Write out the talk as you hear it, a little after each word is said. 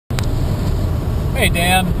Hey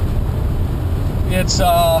Dan, it's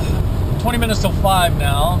 20 minutes till 5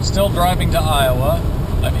 now. I'm still driving to Iowa.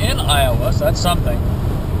 I'm in Iowa, so that's something.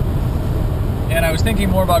 And I was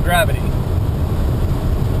thinking more about gravity.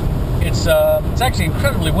 It's actually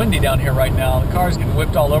incredibly windy down here right now. The car's getting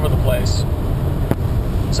whipped all over the place.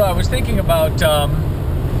 So I was thinking about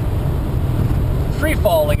free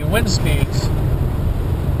falling and wind speeds.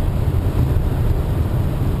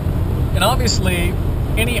 And obviously,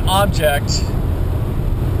 any object,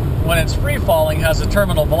 when it's free falling, has a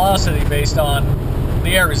terminal velocity based on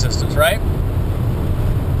the air resistance, right?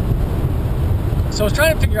 So I was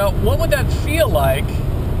trying to figure out what would that feel like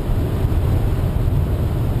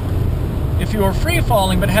if you were free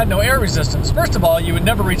falling but had no air resistance. First of all, you would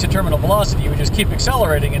never reach a terminal velocity. You would just keep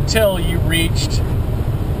accelerating until you reached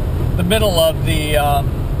the middle of the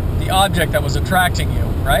object that was attracting you,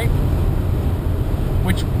 right?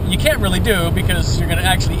 Which you can't really do because you're going to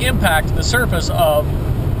actually impact the surface of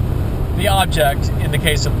the object in the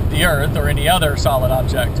case of the Earth or any other solid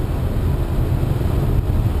object.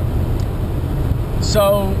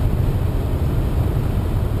 So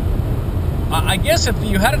I guess if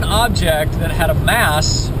you had an object that had a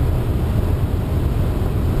mass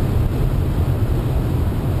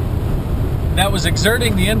that was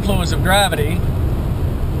exerting the influence of gravity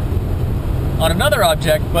on another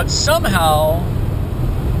object, but somehow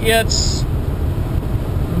its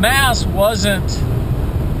mass wasn't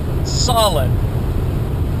solid,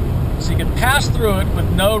 so you could pass through it with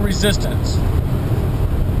no resistance,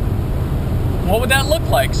 what would that look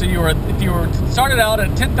like? So if you were started out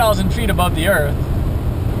at 10,000 feet above the Earth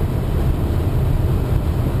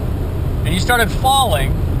and you started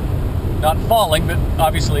falling, not falling, but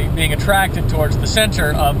obviously being attracted towards the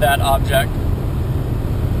center of that object,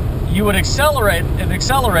 you would accelerate and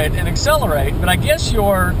accelerate and accelerate, but I guess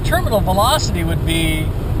your terminal velocity would be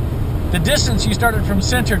the distance you started from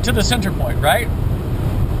center to the center point, right?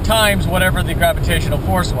 Times whatever the gravitational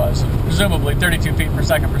force was, presumably 32 feet per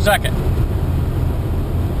second per second.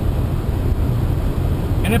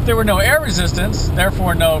 And if there were no air resistance,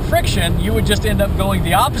 therefore no friction, you would just end up going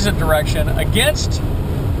the opposite direction against,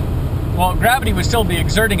 well, gravity would still be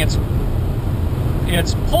exerting its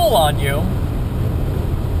pull on you,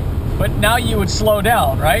 but now you would slow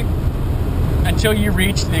down, right? Until you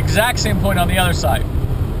reach the exact same point on the other side.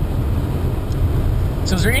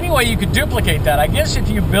 So is there any way you could duplicate that? I guess if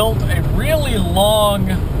you built a really long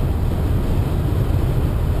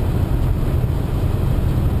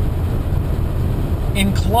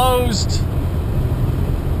enclosed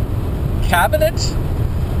cabinet,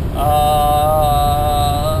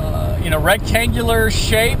 rectangular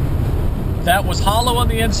shape that was hollow on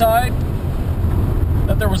the inside,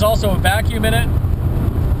 that there was also a vacuum in it,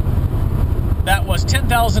 that was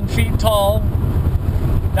 10,000 feet tall,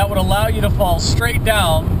 that would allow you to fall straight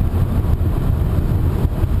down,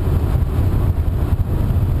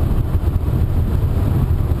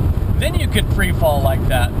 then you could free fall like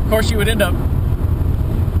that. Of course, you would end up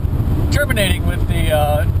terminating with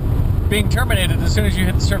being terminated as soon as you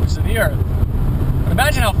hit the surface of the Earth. But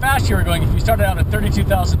imagine how fast you were going if you started out at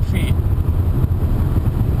 32,000 feet.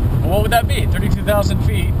 Well, what would that be? 32,000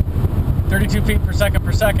 feet, 32 feet per second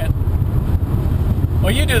per second.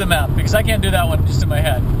 Well, you do the math, because I can't do that one just in my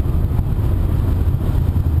head.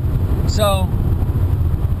 So,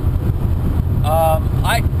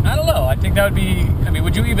 I don't know. I think that would be,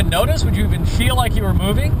 would you even notice? Would you even feel like you were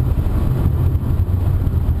moving?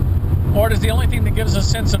 Or does the only thing that gives us a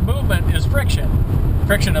sense of movement is friction?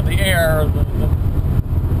 Friction of the air,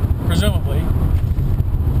 presumably.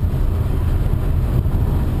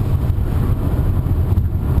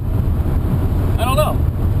 I don't know.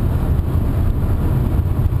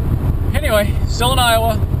 Anyway, still in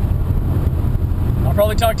Iowa. I'll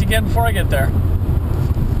probably talk to you again before I get there.